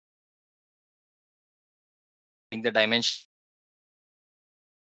the dimension.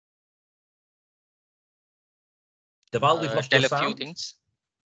 Deval, we've lost your Tell a few sound. things.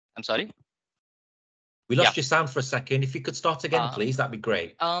 I'm sorry. We Yeah. lost your sound for a second. If you could start again, please, that'd be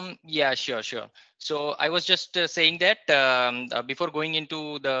great. Yeah, sure. So I was just saying that before going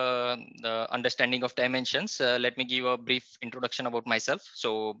into the understanding of dimensions, let me give a brief introduction about myself.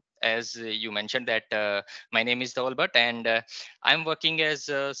 So as you mentioned that my name is Dhawal Bhatt, and I'm working as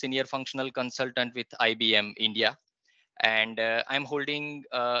a senior functional consultant with IBM India, and I'm holding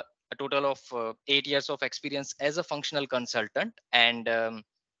a total of 8 years of experience as a functional consultant, and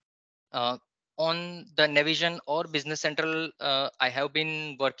uh, on the Navision or Business Central, I have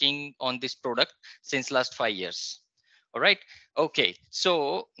been working on this product since last 5 years. All right. Okay.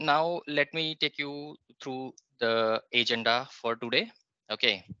 So now let me take you through the agenda for today.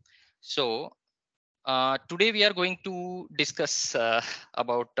 Okay. So today we are going to discuss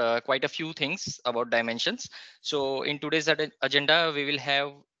about quite a few things about dimensions. So in today's agenda, we will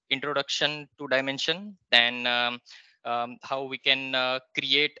have introduction to dimension, then how we can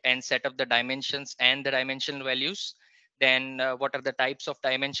create and set up the dimensions and the dimensional values. Then what are the types of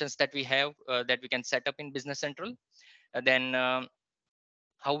dimensions that we have that we can set up in Business Central. Then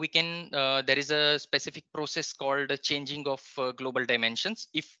how we can there is a specific process called changing of global dimensions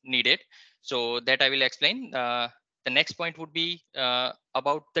if needed, so that I will explain. The next point would be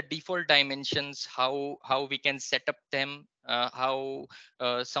about the default dimensions, how we can set up them, how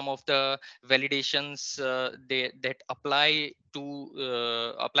some of the validations that apply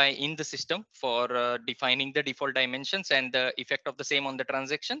in the system for defining the default dimensions and the effect of the same on the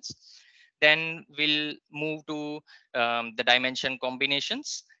transactions. Then we'll move to the dimension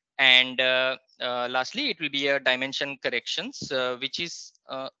combinations, and lastly it will be a dimension corrections, which is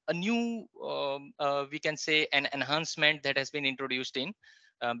a new we can say an enhancement that has been introduced in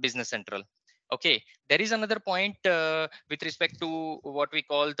Business Central. Okay, there is another point with respect to what we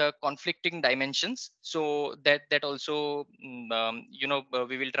call the conflicting dimensions, so that also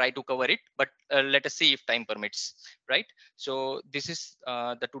we will try to cover it, but let us see if time permits, right? So this is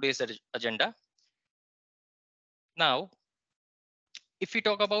the today's agenda. Now if we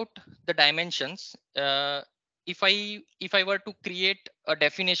talk about the dimensions, if I were to create a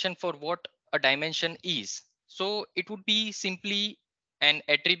definition for what a dimension is, so it would be simply an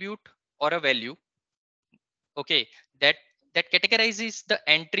attribute or a value, okay, that categorizes the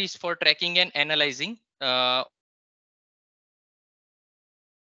entries for tracking and analyzing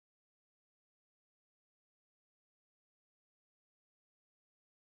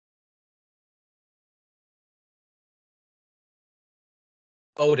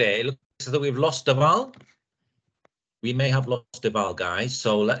Oh, dear. It looks as though we've lost Deval. We may have lost Deval, guys.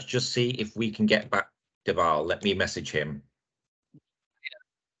 So let's just see if we can get back Deval. Let me message him.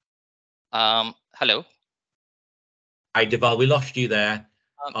 Hello. Hi, Deval. We lost you there.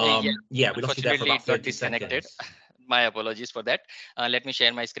 Yeah, we lost you there for Unfortunately about it got 30 disconnected. seconds. My apologies for that. Let me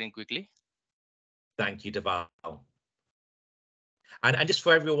share my screen quickly. Thank you, Deval. And just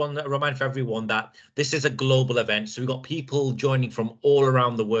for everyone, a reminder for everyone that this is a global event. So we've got people joining from all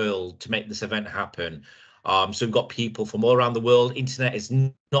around the world to make this event happen. So we've got people from all around the world. Internet is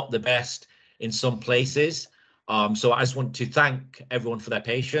not the best in some places. So I just want to thank everyone for their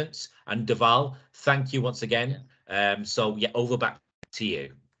patience. And Deval, thank you once again. So yeah, over back to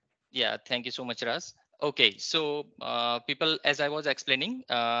you. Yeah, thank you so much, Raz. Okay, so people, as I was explaining,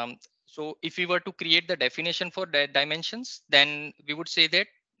 so if we were to create the definition for dimensions, then we would say that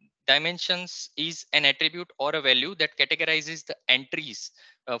dimensions is an attribute or a value that categorizes the entries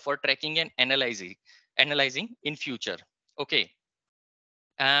for tracking and analyzing in future. Okay.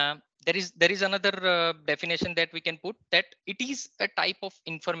 There is another definition that we can put, that it is a type of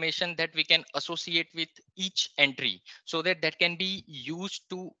information that we can associate with each entry, so that can be used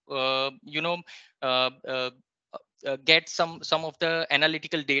to uh, uh, get some of the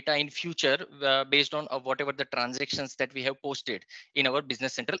analytical data in future based on whatever the transactions that we have posted in our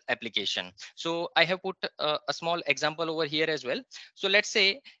Business Central application. So I have put a small example over here as well. So let's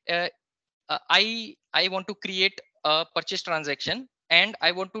say I want to create a purchase transaction, and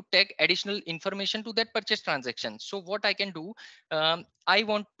I want to tag additional information to that purchase transaction. So what I can do, I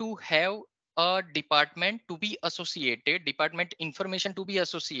want to have a department information to be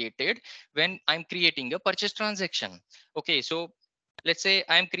associated when I'm creating a purchase transaction. Okay, so let's say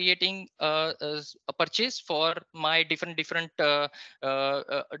I'm creating a purchase for my different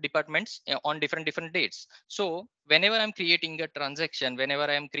departments on different dates. So whenever I'm creating a transaction, whenever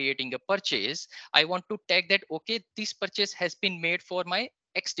I'm creating a purchase, I want to tag that, okay, this purchase has been made for my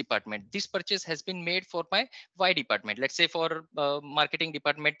X department. This purchase has been made for my Y department. Let's say for marketing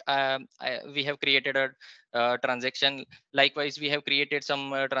department, we have created a transaction. Likewise, we have created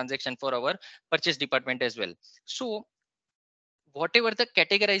some transaction for our purchase department as well. So whatever the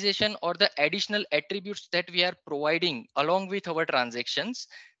categorization or the additional attributes that we are providing along with our transactions,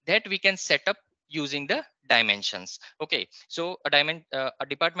 that we can set up using the dimensions. Okay, so a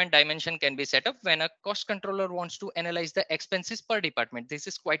department dimension can be set up when a cost controller wants to analyze the expenses per department. This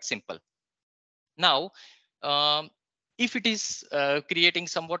is quite simple. Now, if it is creating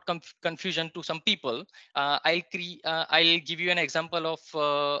somewhat confusion to some people, I'll give you an example of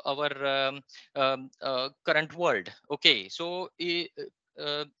our current world. Okay, so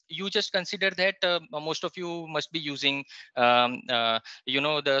you just consider that most of you must be using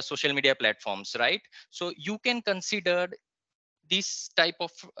the social media platforms, right? So you can consider this type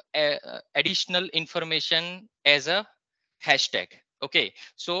of additional information as a hashtag. Okay,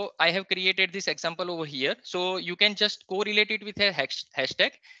 so I have created this example over here, so you can just correlate it with a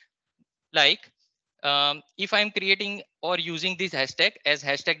hashtag. Like if I'm creating or using this hashtag as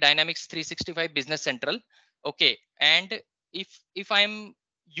hashtag dynamics 365 business central. Okay, and if I'm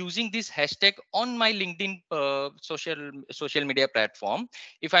using this hashtag on my LinkedIn social media platform,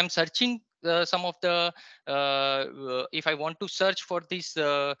 if I'm searching some of the if I want to search for these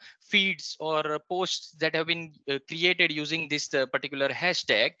feeds or posts that have been created using this particular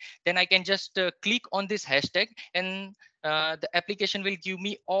hashtag, then I can just click on this hashtag, and the application will give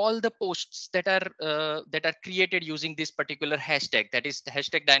me all the posts that are created using this particular hashtag, that is the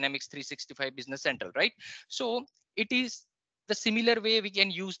hashtag dynamics 365 business central, right? So it is the similar way we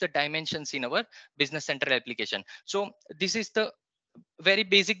can use the dimensions in our business central application. So this is the very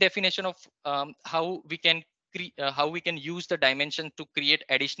basic definition of how we can use the dimension to create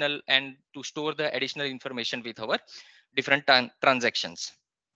additional and to store the additional information with our different transactions.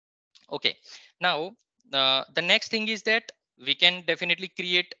 Okay, now the next thing is that we can definitely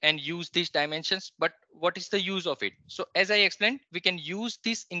create and use these dimensions, but what is the use of it? So as I explained, we can use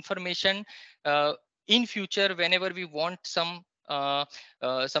this information in future whenever we want some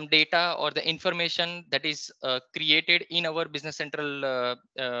data or the information that is created in our business central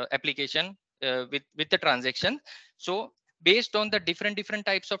application with the transaction. So based on the different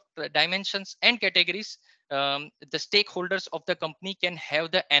types of dimensions and categories, the stakeholders of the company can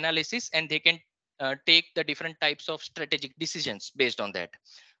have the analysis, and they can take the different types of strategic decisions based on that.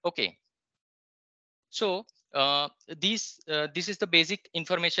 Okay, so this is the basic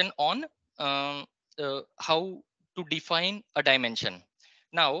information on how to define a dimension.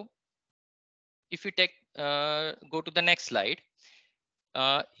 Now if we take go to the next slide,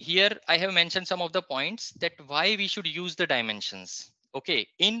 here I have mentioned some of the points that why we should use the dimensions. Okay,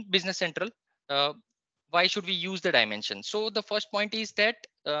 in Business Central, uh, why should we use the dimension? So the first point is that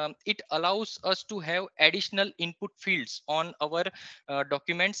it allows us to have additional input fields on our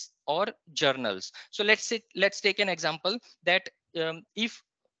documents or journals. So let's take an example that if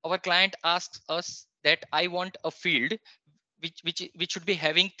our client asks us that I want a field which should be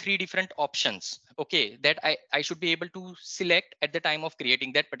having three different options, okay, that I should be able to select at the time of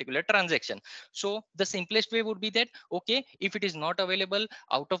creating that particular transaction. So the simplest way would be that, okay, if it is not available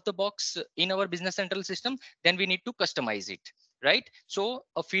out of the box in our business central system, then we need to customize it, right? So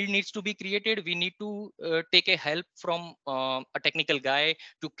a field needs to be created. We need to take a help from a technical guy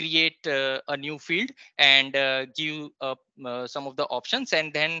to create a new field and give some of the options,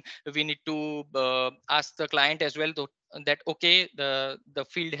 and then we need to ask the client as well that okay, the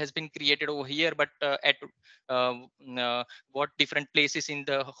field has been created over here, but at uh, what different places in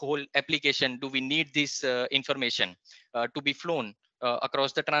the whole application do we need this information to be flown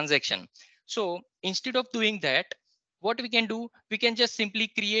across the transaction? So instead of doing that, what we can do, we can just simply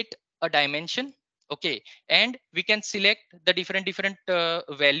create a dimension. Okay, and we can select the different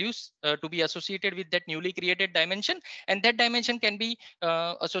values to be associated with that newly created dimension, and that dimension can be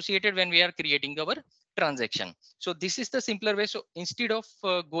associated when we are creating our transaction. So this is the simpler way. So instead of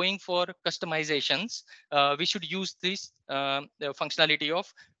going for customizations, we should use this the functionality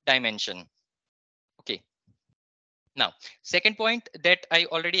of dimension. Okay, now second point that I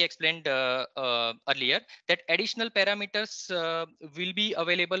already explained earlier, that additional parameters will be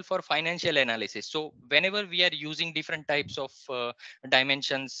available for financial analysis. So whenever we are using different types of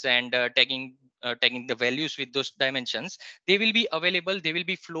dimensions and tagging the values with those dimensions, they will be available, they will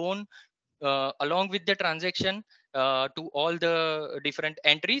be flown along with the transaction to all the different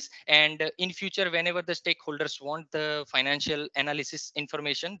entries. And in future, whenever the stakeholders want the financial analysis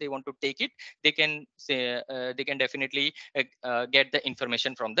information, they want to take it, they can say they can definitely get the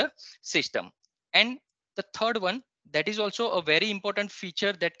information from the system. And the third one that is also a very important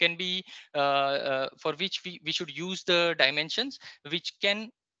feature that can be for which we should use the dimensions, which can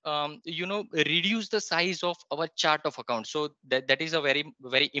reduce the size of our chart of account. So that is a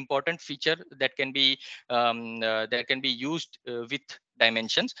very important feature that can be used with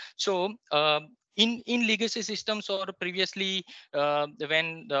dimensions. So in legacy systems, or previously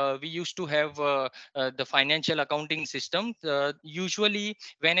when we used to have the financial accounting system, usually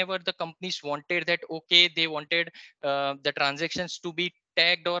whenever the companies wanted that, okay, they wanted the transactions to be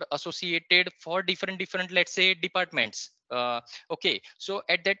tagged or associated for different, let's say, departments. Okay, so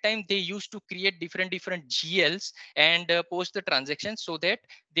at that time they used to create different GLs and post the transactions, so that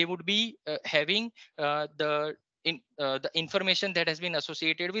they would be having the information that has been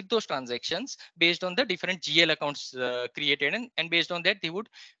associated with those transactions based on the different GL accounts created, and based on that they would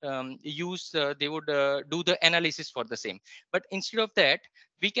do the analysis for the same. But instead of that,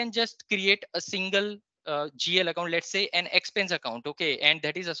 we can just create a single GL account, let's say an expense account, okay, and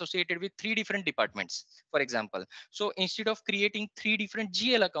that is associated with three different departments, for example. So instead of creating three different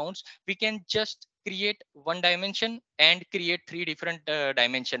GL accounts, we can just create one dimension and create three different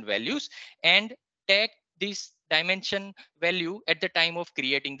dimension values, and tag this dimension value at the time of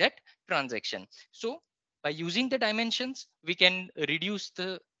creating that transaction. So by using the dimensions, we can reduce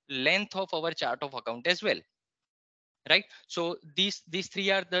the length of our chart of account as well, right? So these three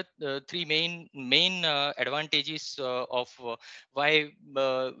are the three main advantages of why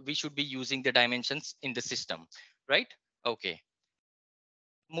we should be using the dimensions in the system, right? Okay,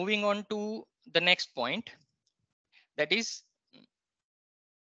 moving on to the next point, that is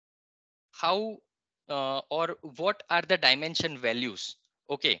how or what are the dimension values.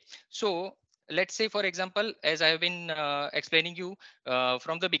 Okay, so let's say, for example, as I have been explaining you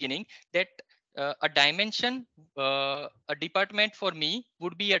from the beginning, that a dimension, a department for me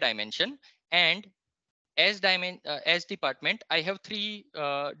would be a dimension, and as department, I have three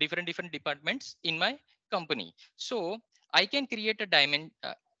different departments in my company. So I can create a dimension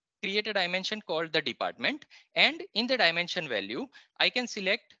called the department, and in the dimension value, I can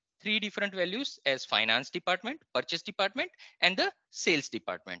select three different values as finance department, purchase department, and the sales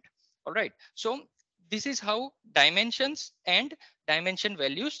department. All right, so this is how dimensions and dimension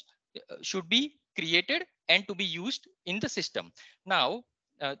values should be created and to be used in the system. Now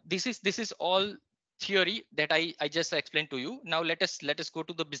this is all theory that I just explained to you. Now let us go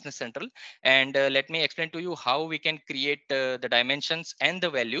to the business central, and let me explain to you how we can create the dimensions and the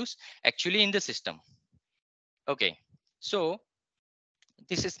values actually in the system. Okay, so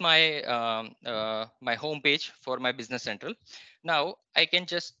this is my home page for my business central. Now I can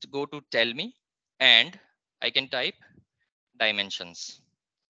just go to tell me, and I can type dimensions.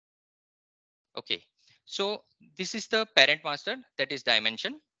 Okay, so this is the parent master, that is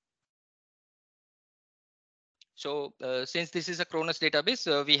dimension. So since this is a Cronus database,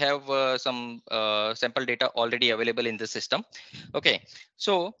 we have some sample data already available in the system. Okay,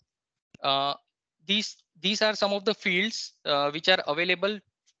 so uh, these are some of the fields which are available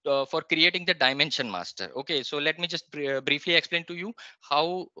for creating the dimension master. Okay, so let me just briefly explain to you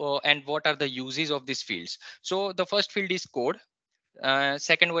how and what are the uses of these fields. So the first field is code,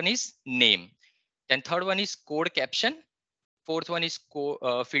 second one is name, then third one is code caption, fourth one is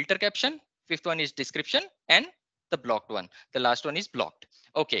filter caption, fifth one is description, and the blocked one, the last one is blocked.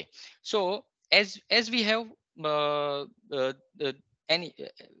 Okay, so as we have uh, uh, uh, any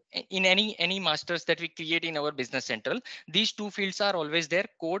in any masters that we create in our business central, these two fields are always there,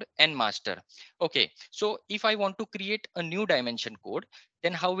 code and master. Okay, so if I want to create a new dimension code,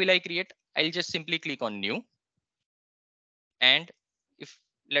 then how will I create? I'll just simply click on new, and if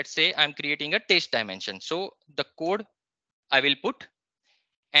let's say I'm creating a test dimension, so the code I will put,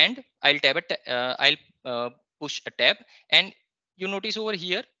 and I'll push a tab, and you notice over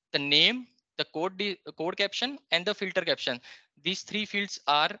here the name, the code caption, and the filter caption. These three fields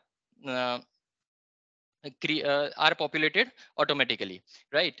uh, are populated automatically,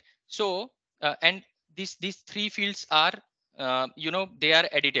 right? So and these three fields are they are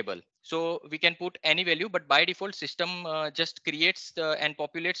editable, so we can put any value, but by default system just creates and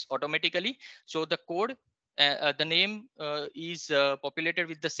populates automatically. So the code the name is populated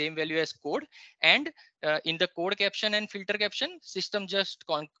with the same value as code, and in the code caption and filter caption, system just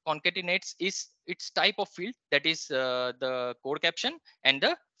concatenates is its type of field, that is the code caption and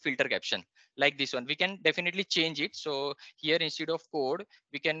the filter caption. Like this one, we can definitely change it. So here, instead of code,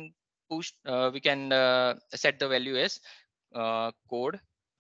 we can we can set the value as code,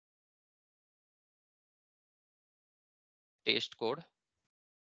 test code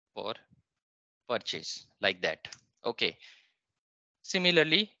for purchase, like that. Okay,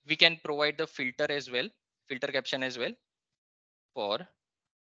 similarly we can provide the filter as well. filter caption as well for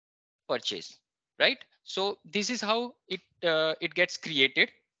purchase, right? So this is how it gets created,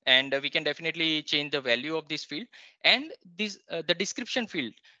 and we can definitely change the value of this field. And this the description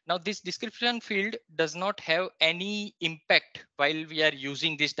field, now this description field does not have any impact while we are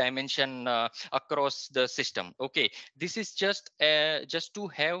using this dimension across the system. Okay, this is just to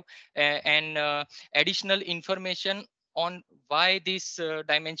have an additional information on why this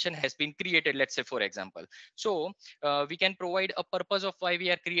dimension has been created, let's say, for example. So we can provide a purpose of why we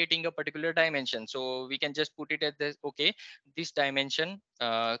are creating a particular dimension. So we can just put it at this, okay, this dimension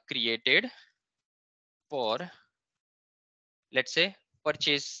created for, let's say,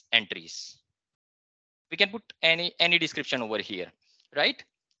 purchase entries. We can put any description over here, right?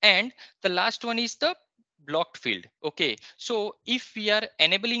 And the last one is the blocked field. Okay, so if we are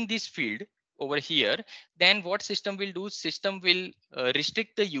enabling this field over here, then what system will do, system will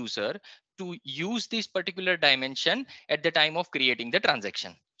restrict the user to use this particular dimension at the time of creating the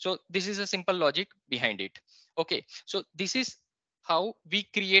transaction. So this is a simple logic behind it. Okay, so this is how we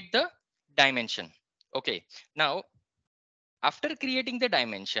create the dimension. Okay, now after creating the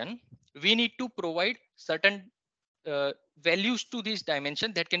dimension, we need to provide certain values to this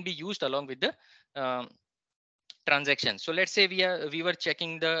dimension that can be used along with the um, transaction. So let's say we were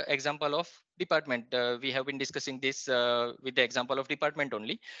checking the example of department. We have been discussing this with the example of department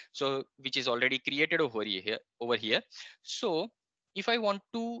only. So which is already created over here. So if I want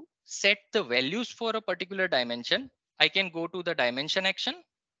to set the values for a particular dimension, I can go to the dimension action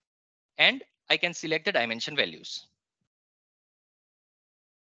and I can select the dimension values.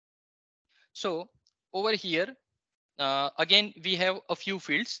 So over here, again, we have a few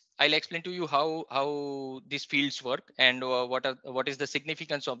fields. I'll explain to you how these fields work and what is the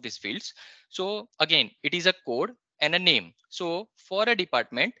significance of these fields. So again, it is a code and a name. So for a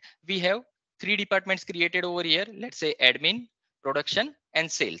department, we have three departments created over here. Let's say admin, production,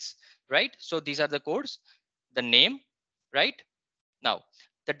 and sales, right? So these are the codes, the name, right? Now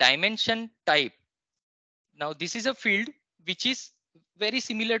the dimension type. Now this is a field which is very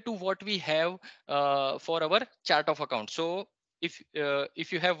similar to what we have for our chart of accounts. So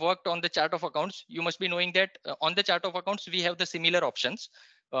if you have worked on the chart of accounts, you must be knowing that on the chart of accounts we have the similar options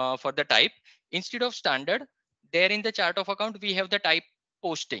for the type. Instead of standard, there in the chart of account we have the type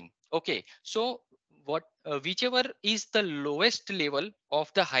posting. Okay, so what whichever is the lowest level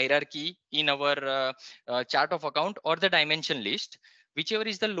of the hierarchy in our chart of account or the dimension list, whichever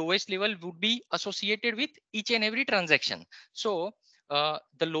is the lowest level would be associated with each and every transaction. So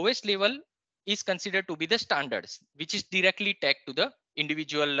the lowest level is considered to be the standards, which is directly tagged to the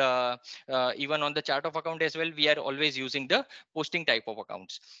individual. Even on the chart of account as well, we are always using the posting type of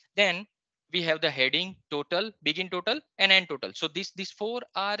accounts. Then we have the heading, total, begin total, and end total. So these four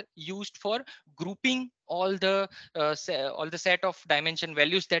are used for grouping all the set of dimension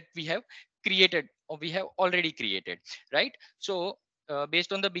values that we have created or we have already created, right? So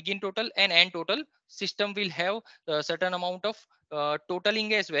based on the begin total and end total, system will have a certain amount of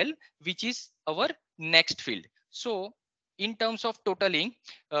totaling as well, which is our next field. So in terms of totaling,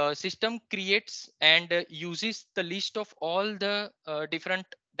 system creates and uses the list of all the different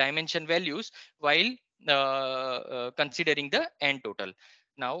dimension values while considering the end total.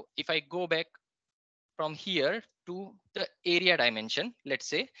 Now if I go back from here to the area dimension, let's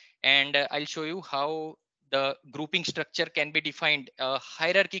say, and I'll show you how the grouping structure can be defined, a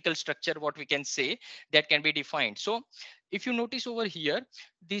hierarchical structure, what we can say, that can be defined. So if you notice over here,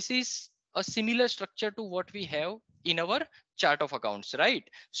 this is a similar structure to what we have in our chart of accounts, right?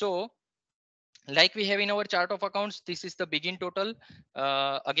 So like we have in our chart of accounts, this is the begin total.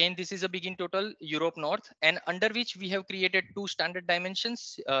 Again, this is a begin total, Europe North, and under which we have created two standard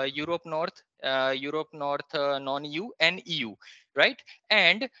dimensions, Europe North non-EU and EU, right?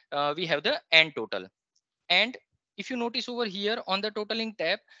 And we have the end total. And if you notice over here on the totaling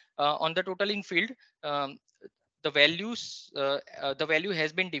tab, on the totaling field, um, the value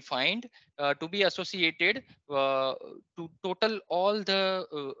has been defined to be associated to total all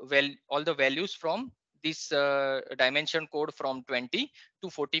the values from this dimension code from 20 to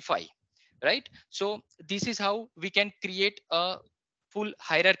 45, right? So this is how we can create a full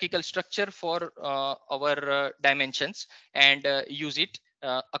hierarchical structure for our dimensions and use it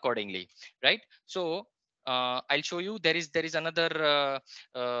accordingly, right? So I'll show you, there is another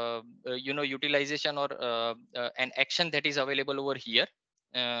utilization or an action that is available over here.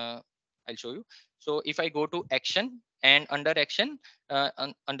 uh, I'll show you. So if I go to action, and under action,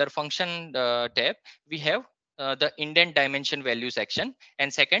 under function tab, we have the indent dimension value section,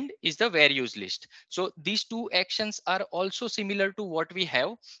 and second is the where use list. So these two actions are also similar to what we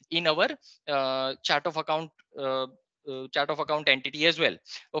have in our chart of account entity as well.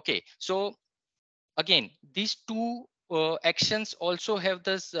 Okay, so again, these two actions also have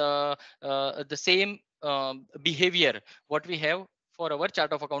this the same behavior what we have for our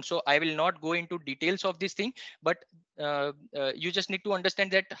chart of account. So I will not go into details of this thing, but you just need to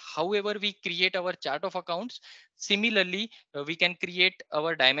understand that however we create our chart of accounts, similarly we can create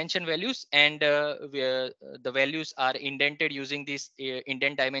our dimension values, and the values are indented using this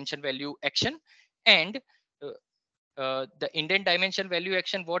indent dimension value action. And uh, the indent dimension value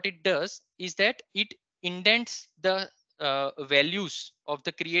action, what it does is that it indents the values of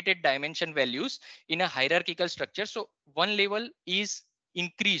the created dimension values in a hierarchical structure. So one level is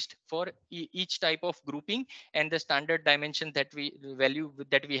increased for each type of grouping and the standard dimension that we value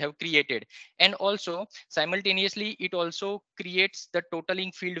that we have created. And also simultaneously it also creates the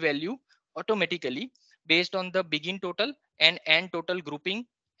totaling field value automatically based on the begin total and end total grouping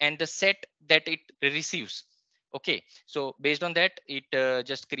and the set that it receives. Okay, so based on that, it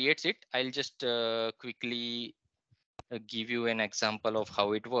just creates it. I'll just quickly give you an example of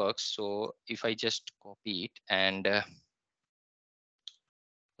how it works. So if I just copy it and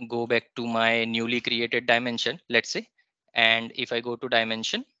go back to my newly created dimension, let's say, and if I go to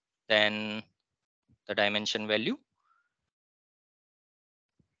dimension, then the dimension value.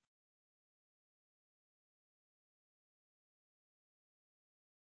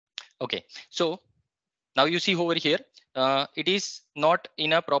 Okay, so now you see over here, it is not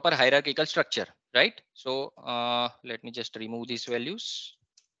in a proper hierarchical structure, right? So let me just remove these values.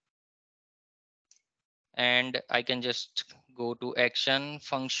 And I can just go to action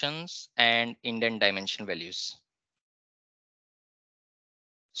functions and indent dimension values.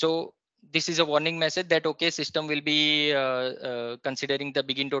 So this is a warning message that okay, system will be considering the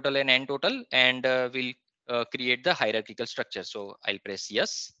begin total and end total, and will create the hierarchical structure. So I'll press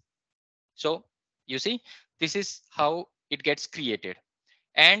yes. So you see, this is how it gets created.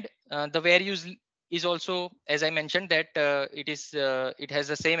 And the where use is also, as I mentioned, that it has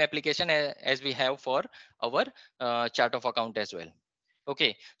the same application as we have for our chart of account as well.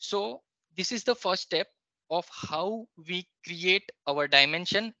 Okay, so this is the first step of how we create our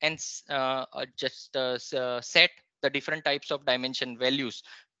dimension and just set the different types of dimension values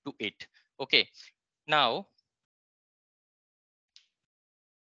to it. Okay, now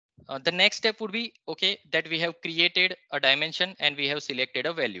the next step would be okay, that we have created a dimension and we have selected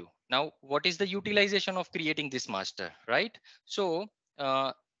a value. Now what is the utilization of creating this master, right? So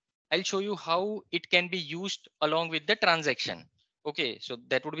I'll show you how it can be used along with the transaction. Okay, so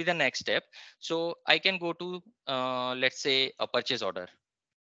that would be the next step. So I can go to let's say a purchase order.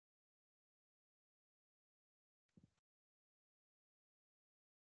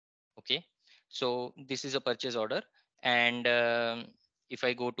 Okay, so this is a purchase order, and if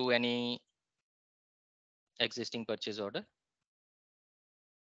I go to any existing purchase order.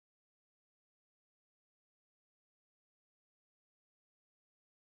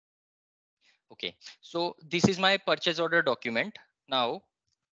 Okay, so this is my purchase order document. Now,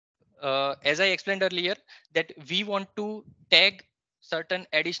 as I explained earlier, that we want to tag certain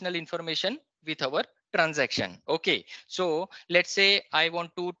additional information with our transaction. Okay, so let's say I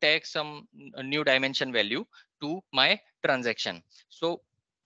want to tag some new dimension value to my transaction. So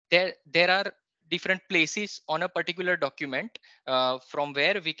there are different places on a particular document from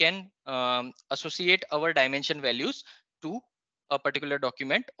where we can associate our dimension values to a particular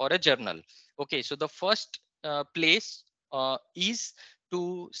document or a journal. Okay, so the first place is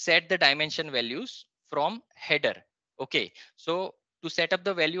to set the dimension values from header. Okay, so to set up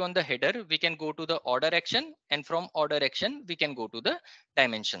the value on the header, we can go to the order action, and from order action we can go to the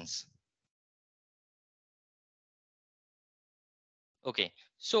dimensions. Okay,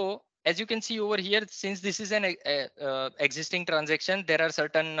 so as you can see over here, since this is an existing transaction, there are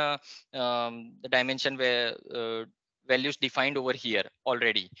certain dimension where values defined over here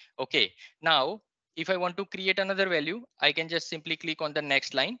already. Okay, now if I want to create another value, I can just simply click on the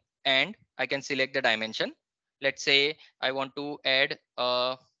next line and I can select the dimension. Let's say I want to add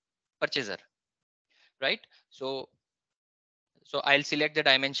a purchaser, right? So I'll select the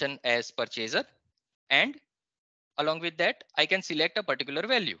dimension as purchaser, and along with that, I can select a particular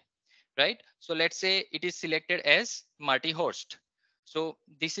value, right? So let's say it is selected as Marty Horst. So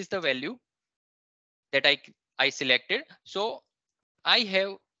this is the value that I selected. So I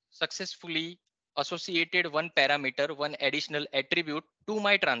have successfully associated one parameter, one additional attribute to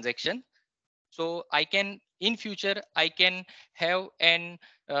my transaction. So I can in future I can have an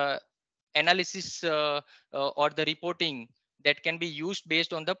analysis or the reporting that can be used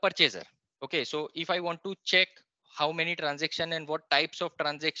based on the purchaser. Okay, so if I want to check how many transaction and what types of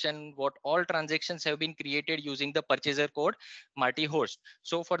transaction, what all transactions have been created using the purchaser code Marty host.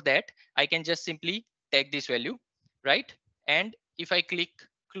 So for that, I can just simply take this value, right? And if I click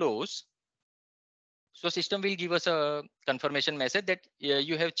close, so system will give us a confirmation message that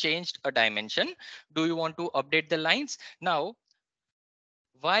you have changed a dimension. Do you want to update the lines? Now,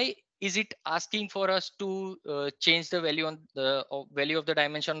 why is it asking for us to change the value on the value of the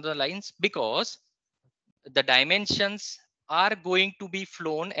dimension of the lines? Because the dimensions are going to be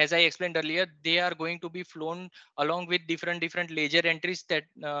flown, as I explained earlier, they are going to be flown along with different ledger entries that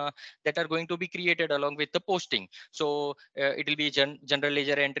are going to be created along with the posting. So it will be general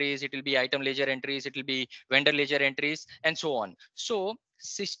ledger entries, it will be item ledger entries, it will be vendor ledger entries, and so on. So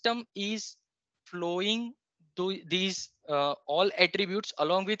system is flowing these all attributes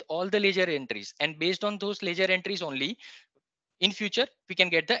along with all the ledger entries, and based on those ledger entries only, in future we can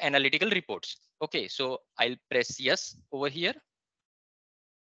get the analytical reports. Okay, so I'll press yes over here.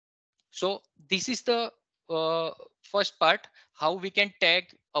 So this is the first part, how we can tag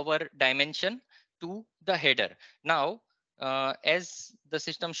our dimension to the header. Now as the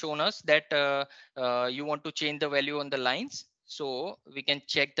system shown us that you want to change the value on the lines, so we can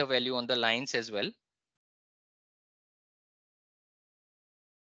check the value on the lines as well.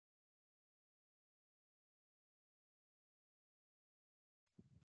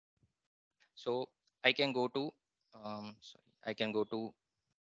 So I can go to sorry, I can go to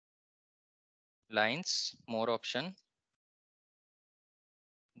lines, more option,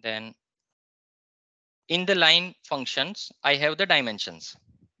 then in the line functions, I have the dimensions.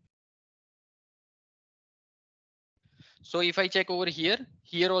 So if I check over here,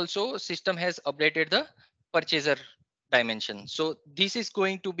 here also system has updated the purchaser dimension. So this is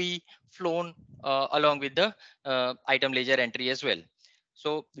going to be flown along with the item ledger entry as well.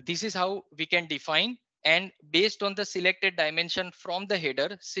 So this is how we can define, and based on the selected dimension from the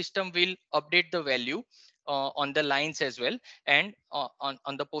header, system will update the value on the lines as well. And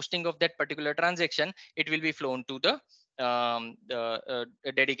on the posting of that particular transaction, it will be flown to the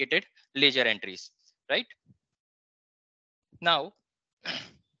dedicated ledger entries, right? Now,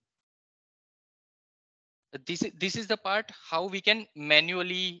 this is the part how we can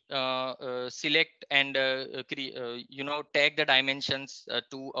manually select and tag the dimensions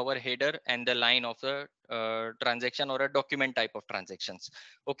to our header and the line of the transaction or a document type of transactions.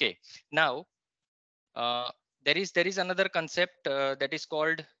 Okay, now uh, there is another concept that is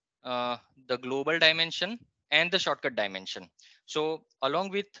called uh, the global dimension and the shortcut dimension. So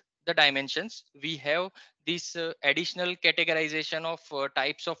along with the dimensions, we have this additional categorization of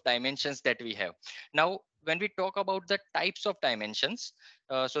types of dimensions that we have. Now when we talk about the types of dimensions,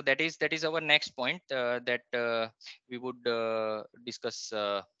 so that is our next point that we would discuss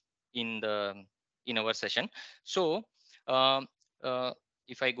in the in our session. So um, uh,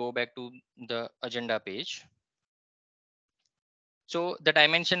 if I go back to the agenda page, so the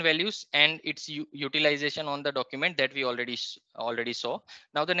dimension values and its utilization on the document that we already saw.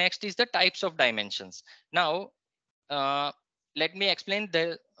 Now the next is the types of dimensions. Now uh, let me explain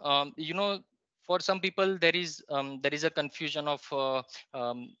the for some people there is a confusion of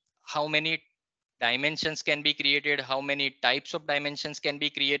how many dimensions can be created, how many types of dimensions can be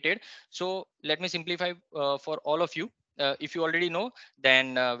created. So let me simplify for all of you. If you already know,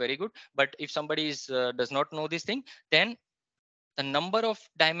 then very good, but if somebody does not know this thing, then the number of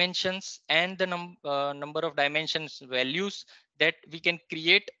dimensions and the number of dimensions values that we can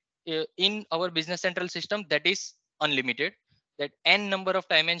create in our business central system, that is unlimited. That n number of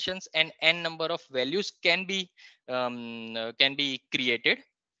dimensions and n number of values can be created.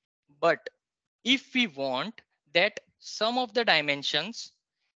 But if we want that some of the dimensions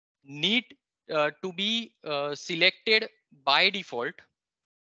need to be selected by default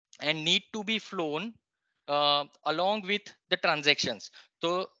and need to be flown along with the transactions.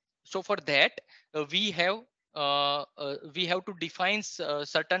 So for that we have to define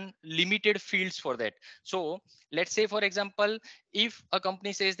certain limited fields for that. So let's say for example, if a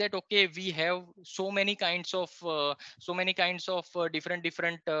company says that okay, we have so many kinds of different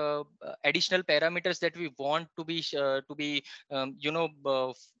additional parameters that we want to be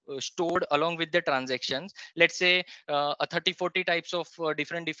stored along with the transactions. Let's say a 30-40 types of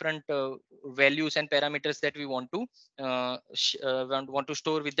different values and parameters that we want to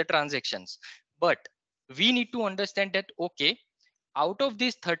store with the transactions. But we need to understand that okay, out of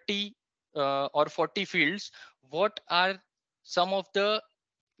these 30 or 40 fields, what are some of the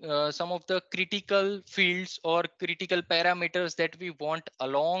some of the critical fields or critical parameters that we want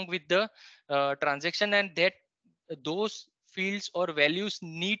along with the transaction, and that those fields or values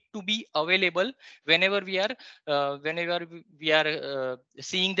need to be available whenever we are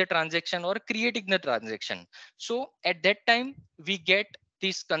seeing the transaction or creating the transaction. So at that time we get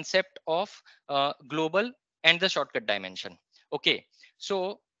this concept of global and the shortcut dimension. Okay,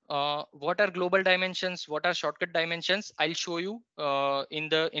 so what are global dimensions, what are shortcut dimensions, I'll show you in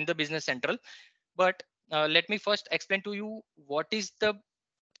the business central. But let me first explain to you what is the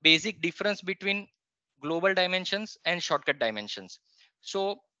basic difference between global dimensions and shortcut dimensions.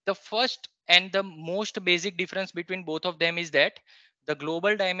 So the first and the most basic difference between both of them is that the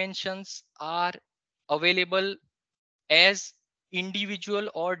global dimensions are available as individual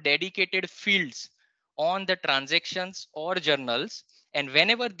or dedicated fields on the transactions or journals, and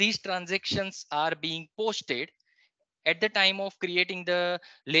whenever these transactions are being posted at the time of creating the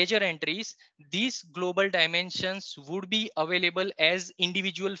ledger entries, these global dimensions would be available as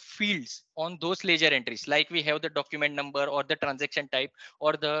individual fields on those ledger entries, like we have the document number or the transaction type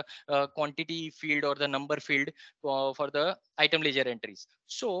or the quantity field or the number field for the item ledger entries.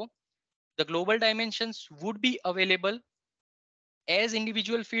 So the global dimensions would be available as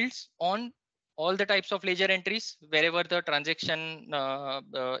individual fields on all the types of ledger entries wherever the transaction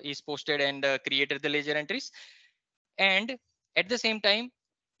is posted and created the ledger entries. And at the same time,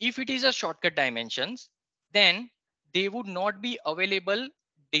 if it is a shortcut dimensions, then they would not be available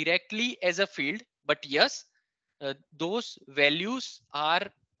directly as a field, but yes, those values are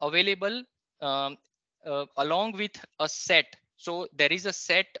available um, along with a set. So there is a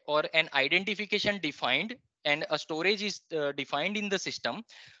set or an identification defined, and a storage is defined in the system.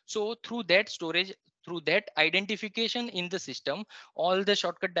 So through that storage, through that identification in the system, all the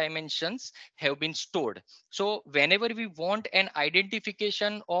shortcut dimensions have been stored. So whenever we want an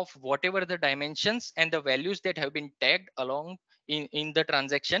identification of whatever the dimensions and the values that have been tagged along in the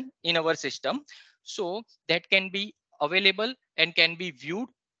transaction in our system, so that can be available and can be viewed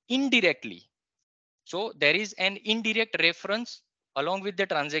indirectly. So there is an indirect reference along with the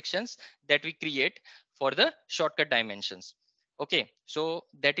transactions that we create for the shortcut dimensions. Okay, so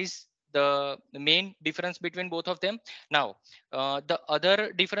that is the main difference between both of them. Now, the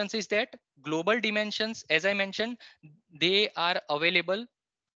other difference is that global dimensions, as I mentioned, they are available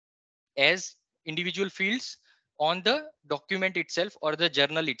as individual fields on the document itself or the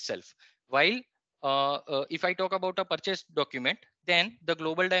journal itself. While if I talk about a purchase document, then the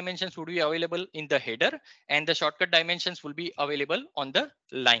global dimensions would be available in the header and the shortcut dimensions will be available on the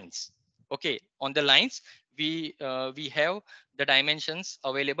lines. Okay, on the lines, we have the dimensions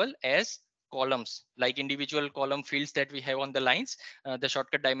available as columns, like individual column fields that we have on the lines. The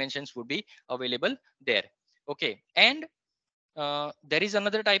shortcut dimensions would be available there. Okay, and there is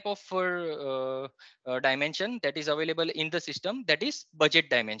another type of dimension that is available in the system, that is budget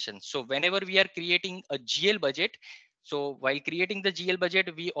dimension. So whenever we are creating a GL budget, so while creating the GL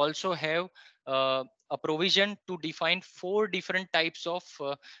budget, we also have a provision to define 4 different types of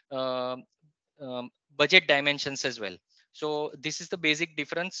budget dimensions as well. So this is the basic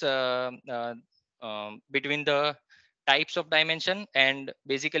difference between the types of dimension and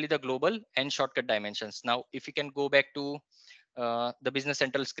basically the global and shortcut dimensions. Now, if you can go back to the business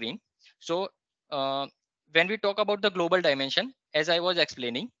central screen. So uh, when we talk about the global dimension, as I was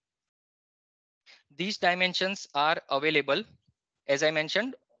explaining, these dimensions are available, as I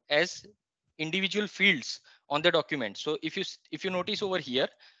mentioned, as individual fields on the document. So if you notice over here,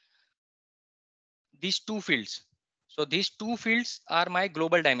 these two fields. So these two fields are my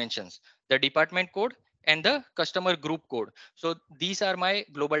global dimensions, the department code and the customer group code. So these are my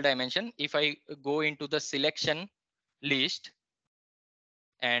global dimension. If I go into the selection list,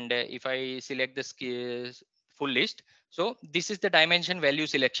 and if I select the skills full list, so this is the dimension value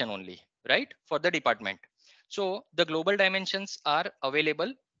selection only, right, for the department. So the global dimensions are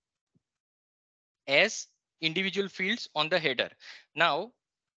available as individual fields on the header. Now,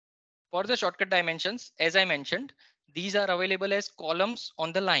 for the shortcut dimensions, as I mentioned, these are available as columns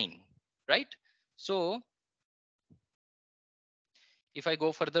on the line, right? So if I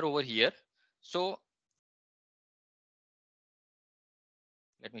go further over here, so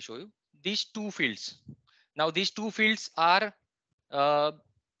let me show you these two fields. Now these two fields are uh,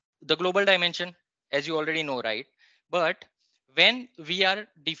 the global dimension, as you already know, right? But when we are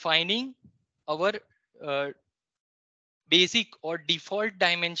defining our uh, basic or default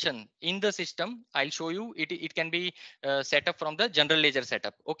dimension in the system, I'll show you it can be set up from the general ledger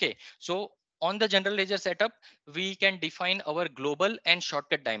setup. Okay, so on the general ledger setup, we can define our global and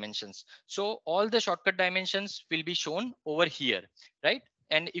shortcut dimensions. So all the shortcut dimensions will be shown over here, right?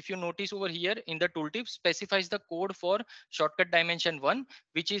 And if you notice over here in the tooltip specifies the code for shortcut dimension 1,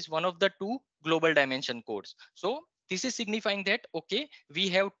 which is one of the two global dimension codes. So this is signifying that, okay, we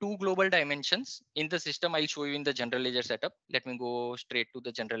have two global dimensions in the system. I'll show you in the general ledger setup. Let me go straight to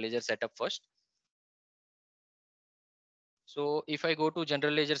the general ledger setup first. So if I go to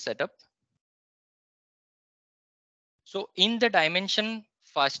general ledger setup, so in the dimension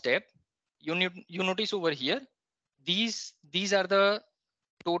first tab, you notice over here, these are the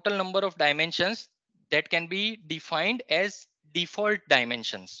total number of dimensions that can be defined as default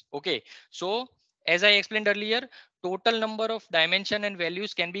dimensions. Okay, so as I explained earlier, total number of dimension and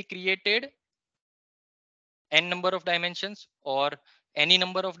values can be created n number of dimensions or any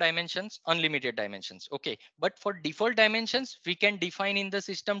number of dimensions, unlimited dimensions. Okay, but for default dimensions, we can define in the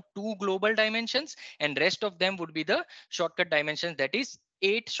system two global dimensions, and rest of them would be the shortcut dimensions, that is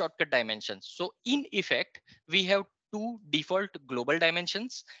 8 shortcut dimensions. So in effect, we have two default global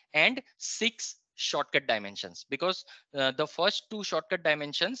dimensions and 6 shortcut dimensions, because the first two shortcut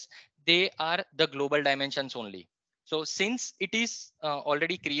dimensions, they are the global dimensions only. So since it is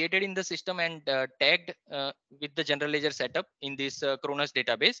already created in the system and tagged with the general ledger setup in this Cronus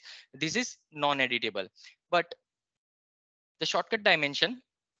database, this is non-editable. But the shortcut dimension,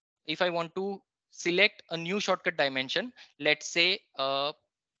 if I want to select a new shortcut dimension, let's say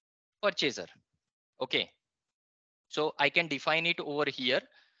purchaser. Okay, so I can define it over here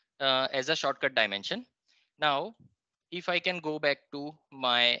as a shortcut dimension. Now, if I can go back to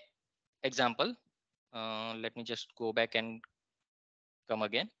my example, let me just go back and come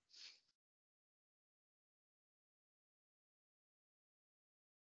again.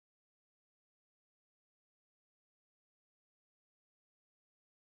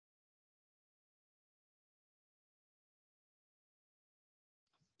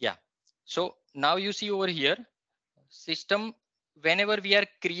 Yeah. So now you see over here, system, whenever we are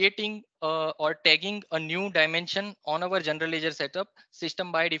creating or tagging a new dimension on our general ledger setup,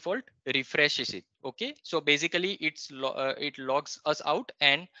 system by default refreshes it. Okay. So basically it logs us out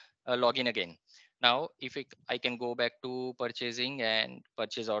and log in again. Now, if I can go back to purchasing and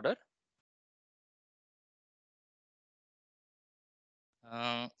purchase order.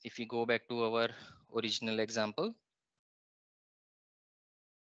 If we go back to our original example.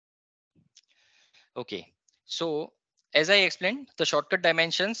 Okay, so as I explained, the shortcut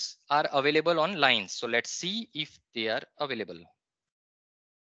dimensions are available on lines. So let's see if they are available.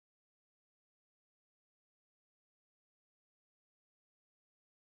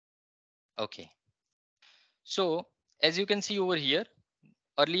 Okay, so as you can see over here,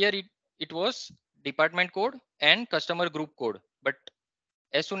 earlier it was department code and customer group code. But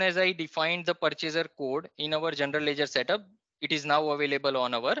as soon as I defined the purchaser code in our general ledger setup, it is now available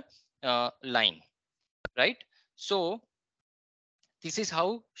on our line, right? So this is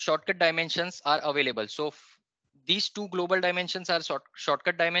how shortcut dimensions are available. So these two global dimensions are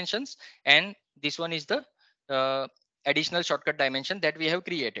shortcut dimensions, and this one is the additional shortcut dimension that we have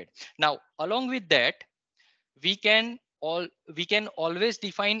created. Now, along with that, we can we can always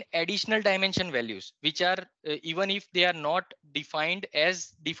define additional dimension values, which are even if they are not defined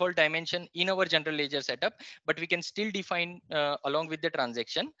as default dimension in our general ledger setup, but we can still define along with the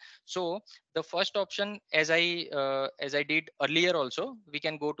transaction. So the first option, as I did earlier also, we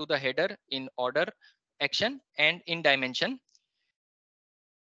can go to the header in order action and in dimension,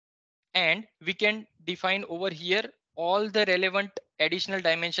 and we can define over here all the relevant additional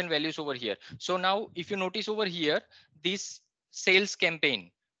dimension values over here. So now if you notice over here, this sales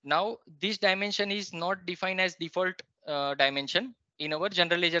campaign, now this dimension is not defined as default dimension in our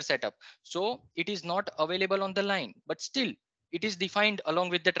general ledger setup. So it is not available on the line, but still it is defined along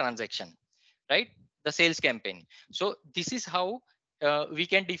with the transaction, right? The sales campaign. So this is how we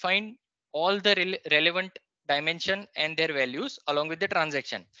can define all the relevant dimension and their values along with the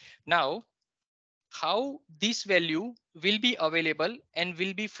transaction. Now, how this value will be available and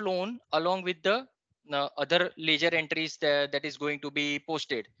will be flown along with the other ledger entries that is going to be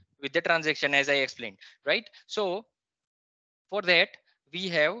posted with the transaction, as I explained, right? So for that, we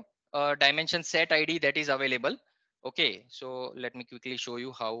have a dimension set ID that is available. Okay, so let me quickly show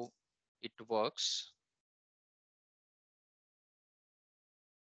you how it works.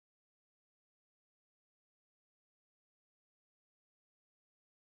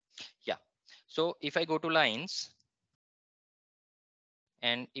 Yeah, so if I go to lines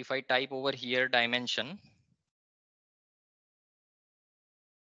and if I type over here dimension,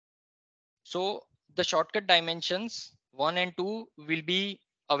 so the shortcut dimensions 1 and 2 will be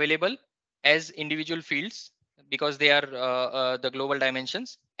available as individual fields because they are the global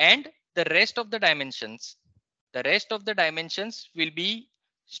dimensions, and the rest of the dimensions will be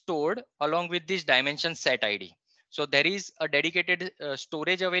stored along with this dimension set ID. So there is a dedicated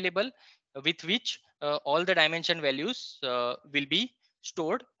storage available with which all the dimension values will be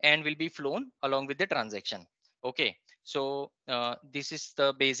stored and will be flown along with the transaction. Okay, so this is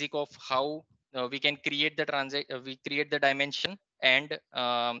the basic of how we can create the we create the dimension, and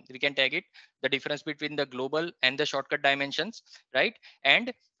we can tag it, the difference between the global and the shortcut dimensions, right?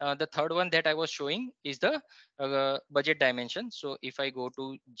 And the third one that I was showing is the budget dimension. So if I go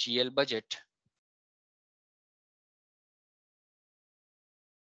to GL budget,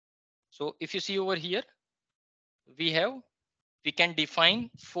 so if you see over here, we have, we can define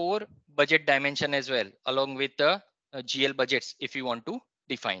 4 budget dimension as well along with the GL budgets if you want to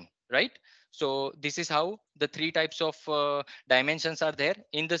define, right? So this is how the 3 types of dimensions are there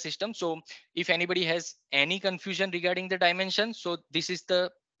in the system. So if anybody has any confusion regarding the dimension, so this is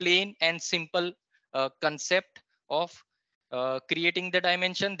the plain and simple concept of creating the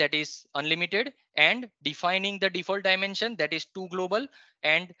dimension that is unlimited and defining the default dimension that is 2 global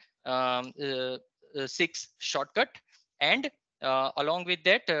and 6 shortcut, and along with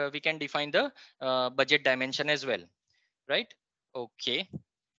that we can define the budget dimension as well, right? Okay,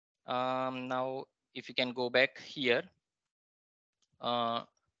 now if you can go back here, uh,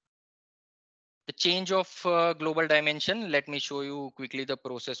 the change of global dimension, let me show you quickly the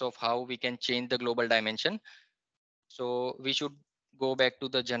process of how we can change the global dimension. So we should go back to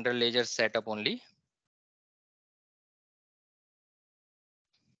the general ledger setup only.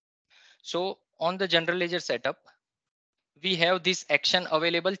 So on the general ledger setup, we have this action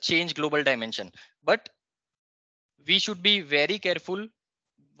available, change global dimension, but we should be very careful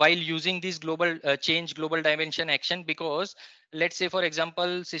while using this global change global dimension action, because let's say for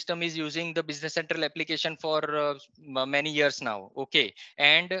example system is using the business central application for many years now, okay,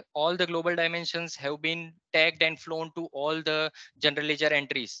 and all the global dimensions have been tagged and flown to all the general ledger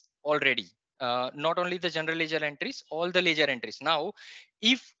entries already. Not only the general ledger entries, all the ledger entries. Now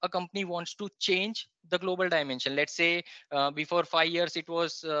if a company wants to change the global dimension, let's say before 5 years it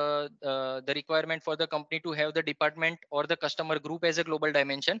was the requirement for the company to have the department or the customer group as a global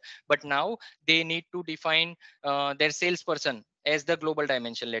dimension, but now they need to define their salesperson as the global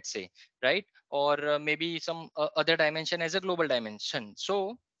dimension, let's say, right? Or maybe some other dimension as a global dimension.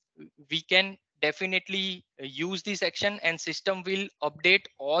 So we can definitely use this action and system will update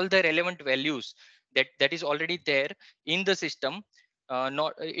all the relevant values that is already there in the system.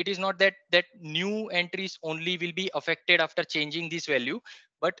 Not, it is not that new entries only will be affected after changing this value,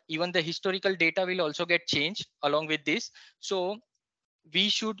 but even the historical data will also get changed along with this. So we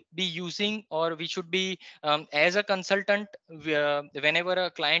should be using, or we should be as a consultant, whenever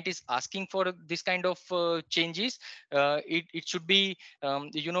a client is asking for this kind of changes, it should be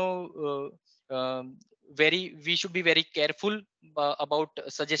very, we should be very careful about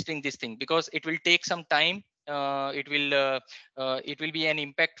suggesting this thing, because it will take some time. It will be an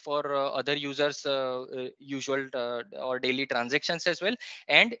impact for other users usual or daily transactions as well,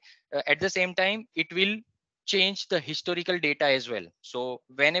 and at the same time it will change the historical data as well. So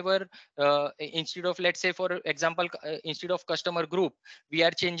whenever instead of, let's say for example, instead of customer group, we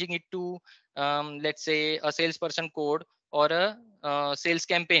are changing it to let's say a salesperson code or a sales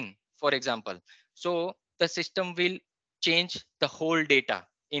campaign, for example. So the system will change the whole data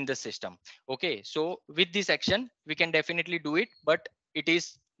in the system. Okay, so with this action we can definitely do it, but it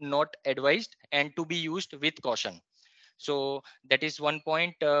is not advised and to be used with caution. So that is one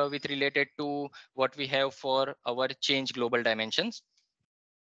point with related to what we have for our change global dimensions.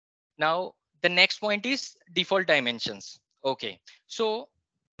 Now the next point is default dimensions. Okay, so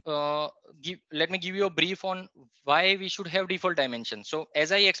let me give you a brief on why we should have default dimensions. So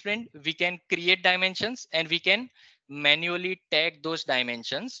as I explained, we can create dimensions and we can manually tag those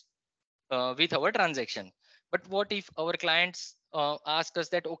dimensions with our transaction. But what if our clients ask us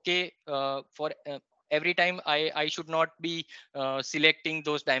that, okay, for every time I should not be selecting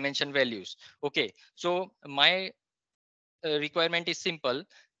those dimension values. Okay, so my requirement is simple.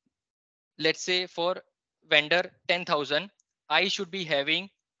 Let's say for vendor 10,000, I should be having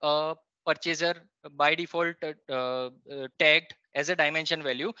a purchaser by default tagged as a dimension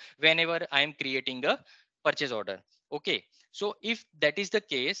value whenever I am creating a purchase order. Okay, so if that is the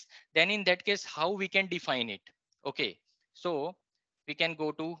case, then in that case, how we can define it? Okay, so we can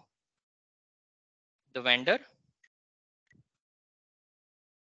go to the vendor.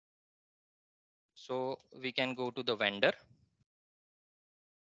 So we can go to the vendor.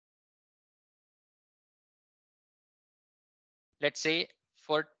 Let's say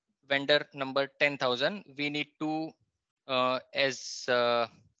for vendor number 10,000, we need to as the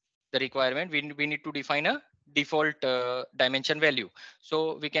requirement, we need to define a default dimension value.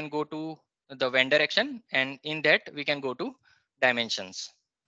 So we can go to the vendor action, and in that we can go to dimensions.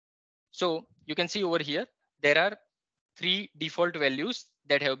 So you can see over here, there are three default values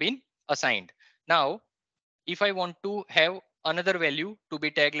that have been assigned. Now, if I want to have another value to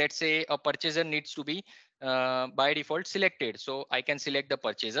be tagged, let's say a purchaser needs to be by default selected. So I can select the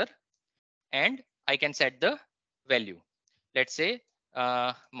purchaser and I can set the value. Let's say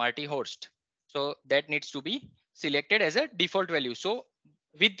Marty Horst. So that needs to be selected as a default value. So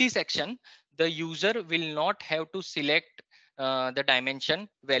with this action, the user will not have to select the dimension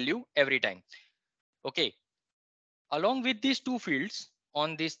value every time. Okay. Along with these two fields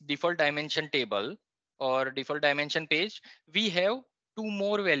on this default dimension table or default dimension page, we have two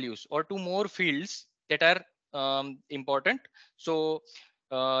more values or two more fields that are important. So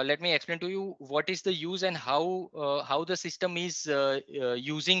let me explain to you what is the use and how the system is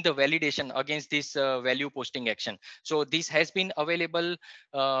using the validation against this value posting action. So this has been available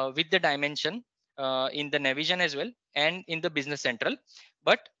with the dimension in the Navision as well and in the Business Central.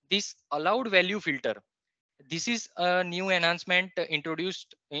 But this allowed value filter, this is a new enhancement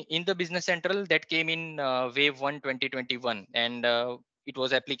introduced in the Business Central that came in wave 1 2021, and it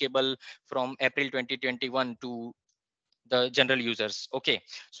was applicable from April 2021 to the general users. Okay,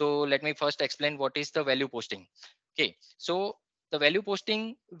 so let me first explain what is the value posting. Okay, so the value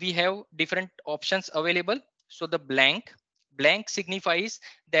posting, we have different options available. So the blank signifies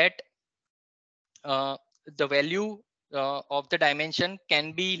that the value of the dimension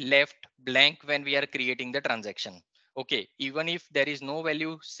can be left blank when we are creating the transaction. Okay, even if there is no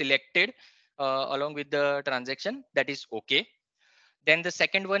value selected along with the transaction, that is okay. Then the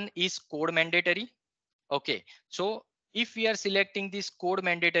second one is code mandatory. Okay, so if we are selecting this code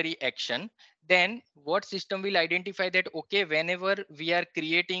mandatory action, then what system will identify that, okay, whenever we are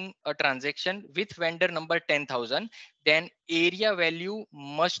creating a transaction with vendor number 10,000, then area value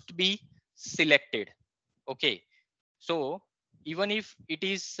must be selected. Okay, so even if it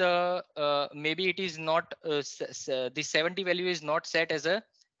is maybe it is not the 70 value is not set as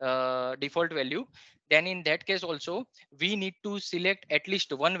a default value, then in that case also we need to select at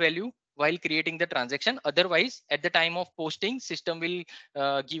least one value while creating the transaction. Otherwise, at the time of posting, system will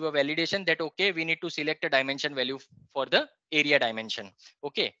give a validation that, okay, we need to select a dimension value for the area dimension.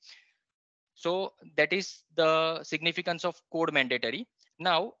 Okay, so that is the significance of code mandatory.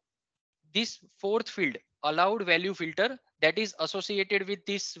 Now this fourth field, allowed value filter, that is associated with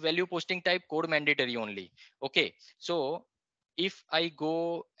this value posting type code mandatory only. Okay, so if I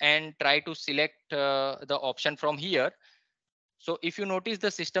go and try to select the option from here, so if you notice, the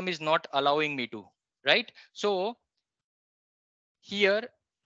system is not allowing me to, right? So here,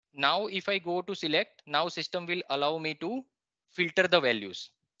 now if I go to select, now system will allow me to filter the values.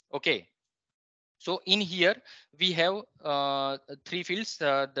 Okay, so in here we have three fields,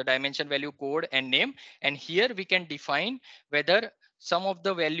 the dimension, value, code, and name. And here we can define whether some of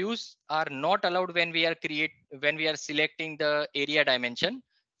the values are not allowed when we are selecting the area dimension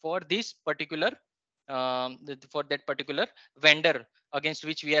for this particular for that particular vendor against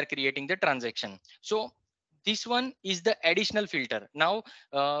which we are creating the transaction. So this one is the additional filter. Now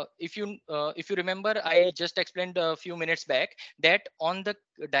if you remember, I just explained a few minutes back that on the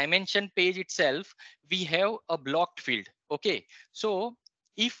dimension page itself we have a blocked field. Okay, so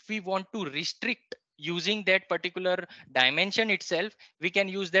if we want to restrict using that particular dimension itself, we can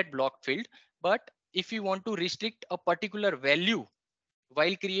use that blocked field. But if you want to restrict a particular value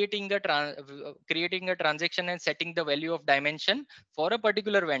while creating a transaction and setting the value of dimension for a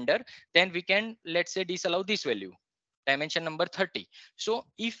particular vendor, then we can, let's say, disallow this value, dimension number 30. So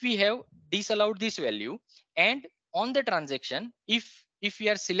if we have disallowed this value, and on the transaction, if we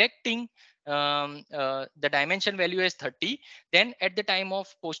are selecting the dimension value as 30, then at the time of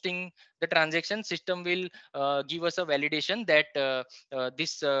posting the transaction, system will give us a validation that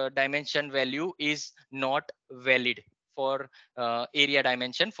this dimension value is not valid for area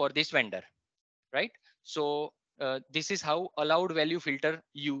dimension for this vendor, right? So this is how allowed value filter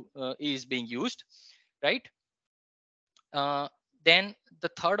is being used, right? uh, then the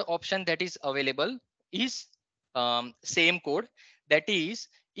third option that is available is same code. That is,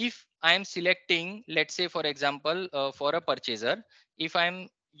 if I am selecting, let's say for example, for a purchaser, if I'm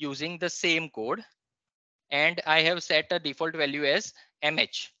using the same code and I have set a default value as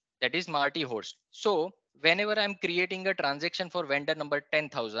MH, that is Marty Horst. So whenever I'm creating a transaction for vendor number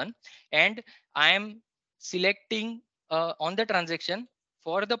 10,000 and I am selecting on the transaction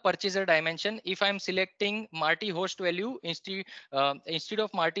for the purchaser dimension, if I'm selecting Marty Host value instead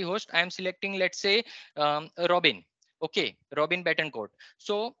of Marty Host, I'm selecting, let's say, Robin. Okay, Robin Betancourt.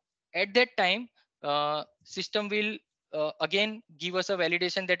 So at that time, system will again give us a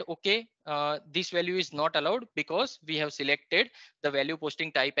validation that okay, this value is not allowed because we have selected the value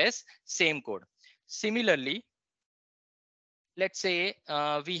posting type as same code. Similarly, let's say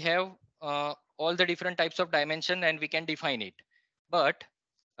we have all the different types of dimension and we can define it, but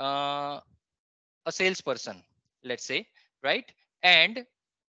a salesperson, let's say, right? And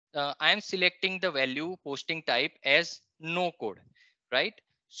I am selecting the value posting type as no code, right?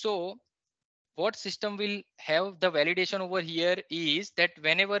 So what system will have the validation over here is that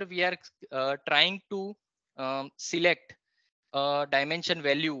whenever we are trying to select dimension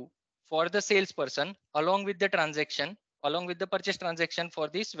value for the salesperson along with the transaction, along with the purchase transaction for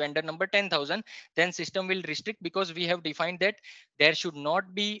this vendor number 10,000, then system will restrict because we have defined that there should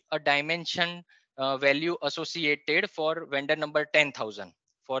not be a dimension value associated for vendor number 10,000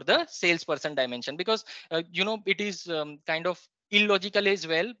 for the salesperson dimension, because it is kind of illogical as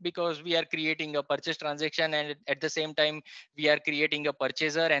well, because we are creating a purchase transaction and at the same time we are creating a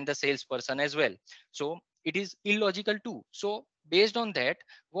purchaser and the salesperson as well. So it is illogical too. So based on that,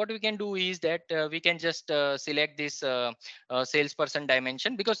 what we can do is that we can just select this salesperson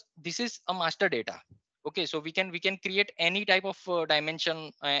dimension, because this is a master data. Okay, so we can create any type of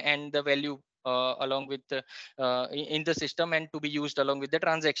dimension and the value along with in the system and to be used along with the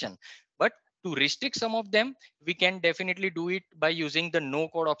transaction. But to restrict some of them, we can definitely do it by using the no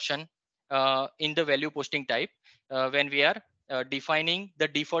code option in the value posting type when we are defining the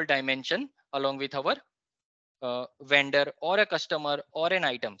default dimension along with our vendor or a customer or an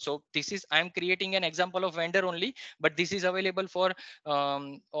item. So this is, I'm creating an example of vendor only, but this is available for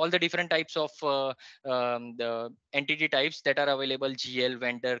all the different types of the entity types that are available: GL,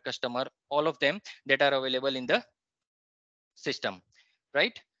 vendor, customer, all of them that are available in the system,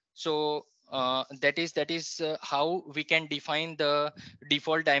 right? So that is how we can define the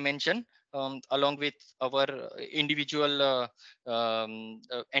default dimension along with our individual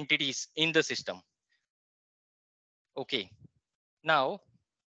entities in the system. Okay, now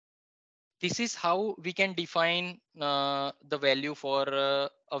this is how we can define the value for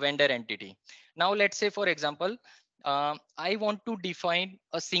a vendor entity. Now let's say, for example, I want to define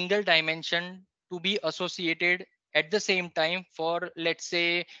a single dimension to be associated at the same time for, let's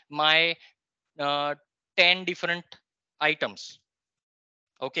say, my uh, 10 different items.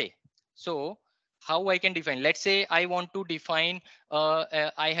 Okay, so how I can define, let's say I want to define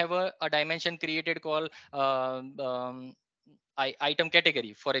I have a dimension created called item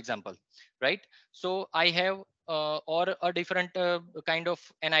category, for example, right? So I have or a different kind of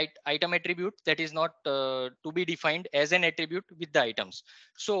an item attribute that is not to be defined as an attribute with the items.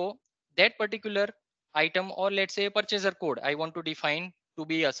 So that particular item, or let's say purchaser code, I want to define to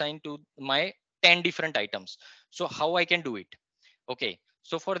be assigned to my 10 different items. So how I can do it? Okay,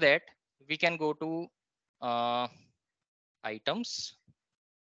 so for that we can go to uh, items,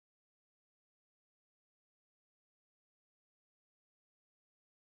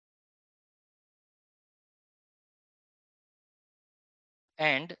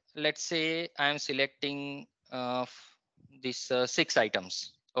 and let's say I'm selecting these 6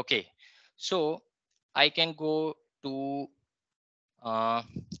 items. Okay, so I can go to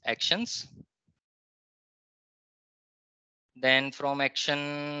actions, then from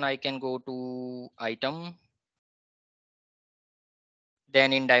action I can go to item,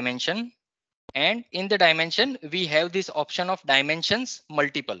 then in dimension, and in the dimension we have this option of dimensions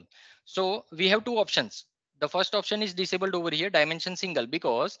multiple. So we have 2 options. The first option is disabled over here, dimension single,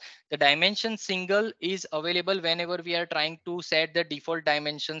 because the dimension single is available whenever we are trying to set the default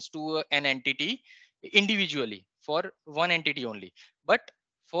dimensions to an entity individually for one entity only. But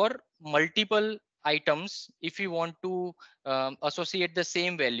for multiple items, if you want to associate the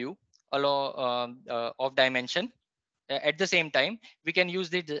same value of dimension at the same time, we can use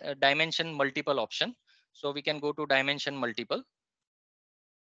the dimension multiple option. So we can go to dimension multiple.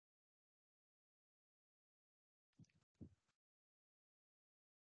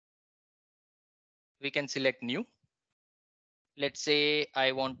 We can select new. Let's say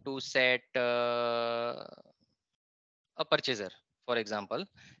I want to set a purchaser, for example,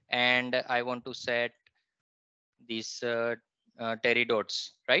 and I want to set these terry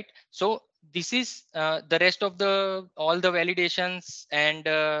dots, right? So this is the rest of the all the validations and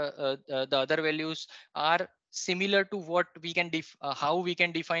the other values are similar to what we can how we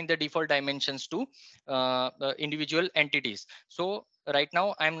can define the default dimensions to individual entities. So right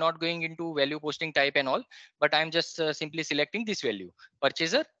now I'm not going into value posting type and all, but I'm just simply selecting this value,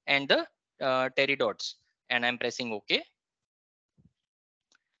 purchaser, and the terry dots, and I'm pressing OK.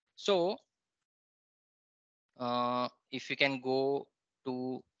 So if you can go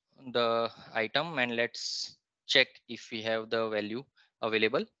to the item and let's check if we have the value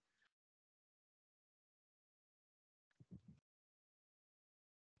available.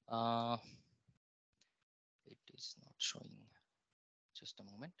 It is not showing. Just a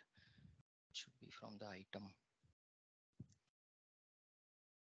moment. It should be from the item.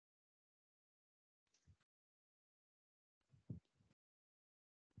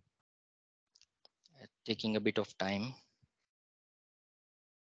 Taking a bit of time.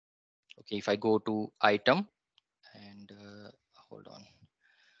 Okay, if I go to item and hold on.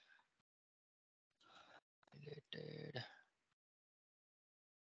 Related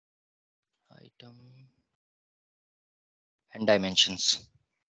item and dimensions.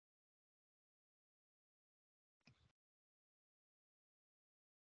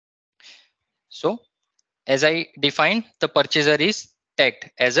 So as I defined, the purchaser is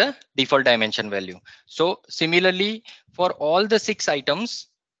tagged as a default dimension value. So similarly, for all the 6 items,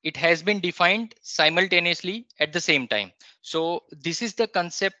 it has been defined simultaneously at the same time. So this is the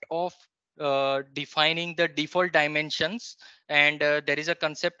concept of defining the default dimensions, and there is a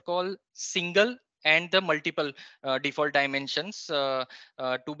concept called single and the multiple default dimensions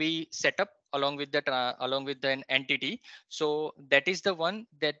to be set up along with the along with an entity. So that is the one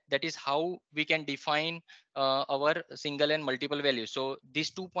that is how we can define our single and multiple values. So these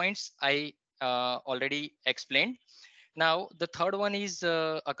 2 points I already explained. Now the third one is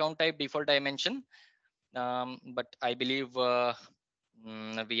account type default dimension, but I believe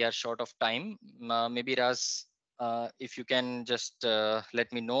we are short of time. Maybe Raz, if you can just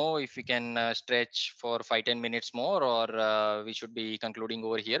let me know if we can stretch for 5-10 minutes more, or we should be concluding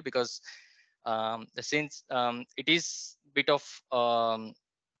over here, because since it is bit of what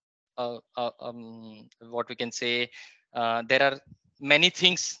we can say, there are many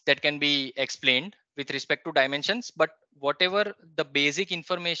things that can be explained with respect to dimensions, but whatever the basic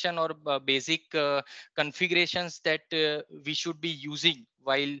information or basic configurations that we should be using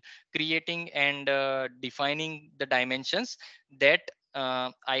while creating and defining the dimensions, that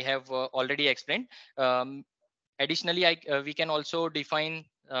I have already explained. Additionally, we can also define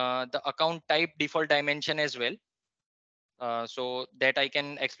the account type default dimension as well, so that I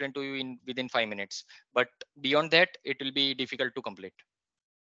can explain to you in within 5 minutes. But beyond that, it will be difficult to complete.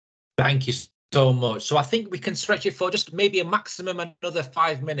 Thank you so much. So I think we can stretch it for just maybe a maximum another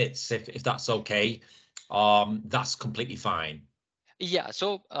 5 minutes, if that's okay. That's completely fine. Yeah,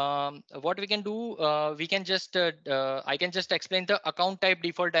 so what we can do, we can just I can just explain the account type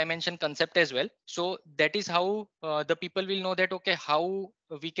default dimension concept as well. So that is how the people will know that, okay, how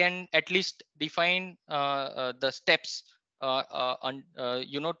we can at least define the steps,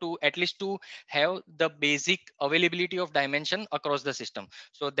 to at least to have the basic availability of dimension across the system.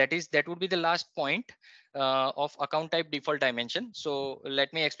 So that would be the last point of account type default dimension. So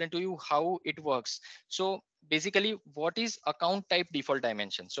let me explain to you how it works. So basically, what is account type default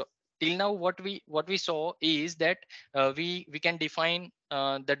dimension? So till now, what we saw is that we can define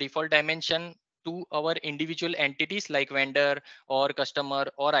the default dimension to our individual entities like vendor or customer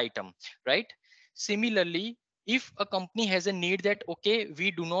or item, right? Similarly, if a company has a need that, okay,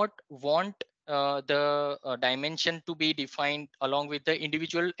 we do not want the dimension to be defined along with the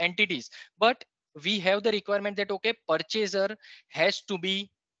individual entities, but we have the requirement that, okay, purchaser has to be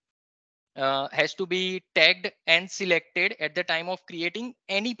tagged and selected at the time of creating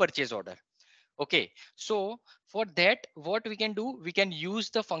any purchase order. Okay, so for that, what we can do, we can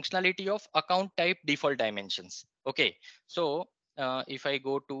use the functionality of account type default dimensions. Okay, so if I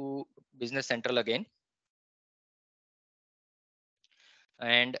go to Business Central again,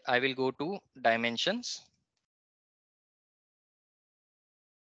 and I will go to dimensions,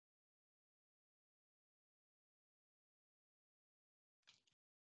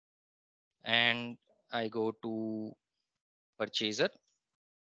 and I go to purchaser,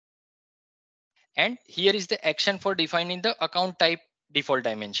 and here is the action for defining the account type default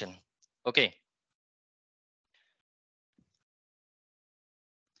dimension. Okay,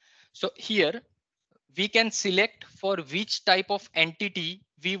 so here we can select for which type of entity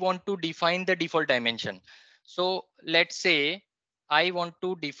we want to define the default dimension. So let's say I want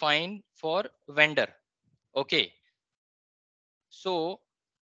to define for vendor. Okay, so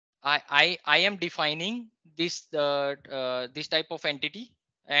I am defining this type of entity,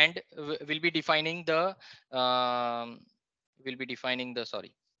 and will be defining the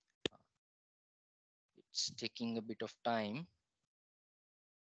sorry, it's taking a bit of time.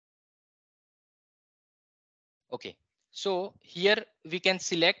 Okay, so here we can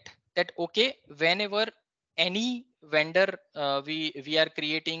select that, okay, whenever any vendor we are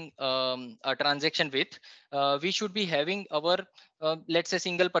creating a transaction with, we should be having our let's say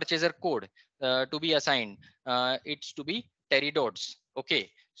single purchaser code to be assigned. It's to be Terry dots. Okay,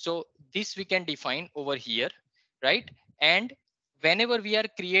 so this we can define over here, right? And whenever we are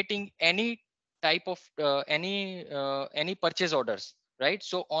creating any type of any purchase orders, right?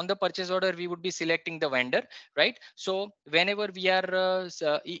 So on the purchase order we would be selecting the vendor, right? So whenever we are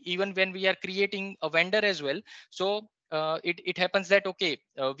even when we are creating a vendor as well, so it happens that okay,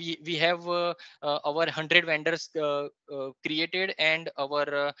 we have our 100 vendors created, and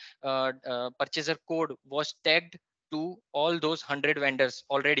our purchaser code was tagged to all those 100 vendors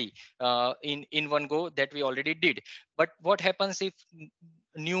already in one go that we already did. But what happens if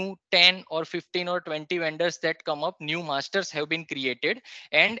new 10 or 15 or 20 vendors that come up, new masters have been created,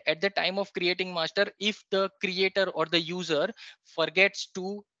 and at the time of creating master, if the creator or the user forgets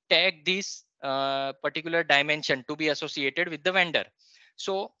to tag this particular dimension to be associated with the vendor,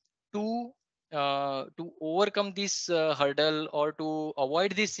 so to to overcome this hurdle, or to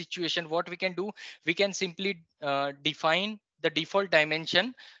avoid this situation, what we can do, we can simply define the default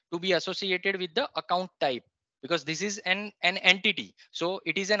dimension to be associated with the account type, because this is an entity, so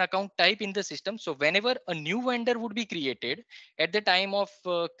it is an account type in the system. So whenever a new vendor would be created, at the time of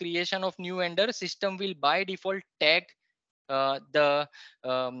creation of new vendor, system will by default tag the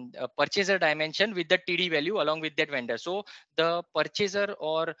purchaser dimension with the TD value along with that vendor. So the purchaser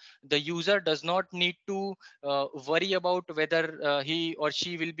or the user does not need to worry about whether he or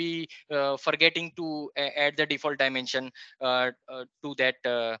she will be forgetting to add the default dimension to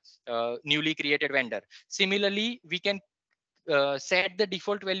that newly created vendor. Similarly, we can set the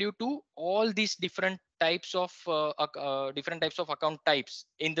default value to all these different types of account types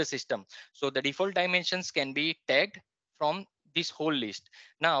in the system. So the default dimensions can be tagged from this whole list.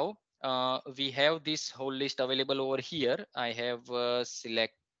 Now we have this whole list available over here. I have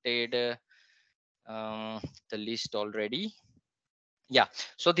selected the list already. Yeah,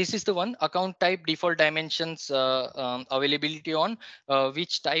 so this is the one, account type default dimensions availability on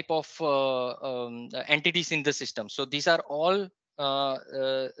which type of entities in the system. So these are all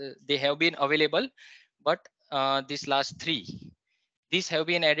they have been available, but these last three, these have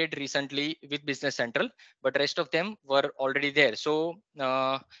been added recently with Business Central, but rest of them were already there. So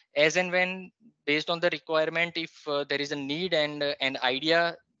as and when, based on the requirement, if there is a need and an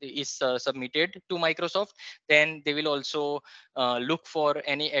idea is submitted to Microsoft, then they will also look for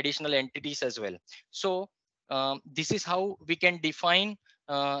any additional entities as well. So this is how we can define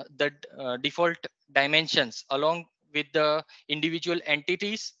the default dimensions along with the individual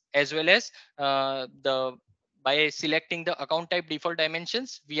entities, as well as the by selecting the account type default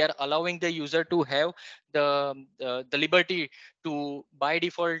dimensions, we are allowing the user to have the liberty to by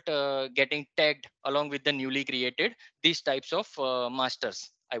default getting tagged along with the newly created these types of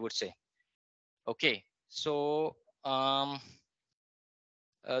masters, I would say. Okay, so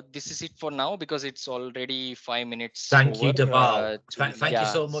this is it for now, because it's already 5 minutes Thank over you, Deval. Thank you yeah,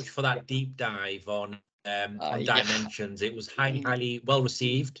 so much for that deep dive on yeah, dimensions. It was highly well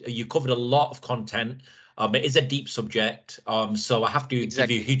received. You covered a lot of content. It is a deep subject. So I have to give you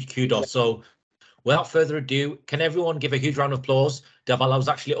exactly. huge kudos. So without further ado, can everyone give a huge round of applause? Deval, I was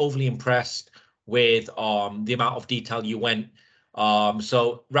actually overly impressed with the amount of detail you went.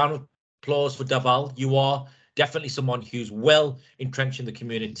 So round of applause for Deval. You are definitely someone who's well entrenched in the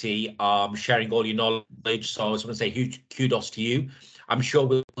community, sharing all your knowledge. So I was going to say huge kudos to you. I'm sure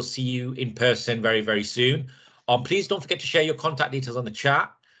we'll see you in person very, very soon. Please don't forget to share your contact details on the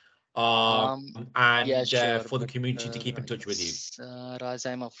chat, um yeah, and sure, for the but community to keep in touch with you. yes, Raj,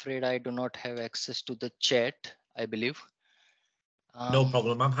 I'm afraid I do not have access to the chat, I believe. No um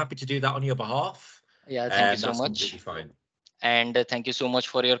problem. I'm happy to do that on your behalf. yeah, thank you so That's much. completely fine. And thank you so much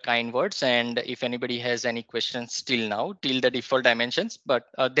for your kind words. And if anybody has any questions till now, till the default dimensions, but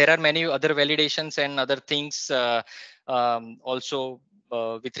there are many other validations and other things also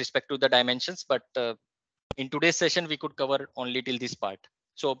with respect to the dimensions. But in today's session, we could cover only till this part.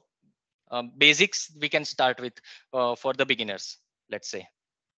 So basics we can start with for the beginners, let's say.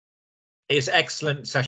 It's excellent session.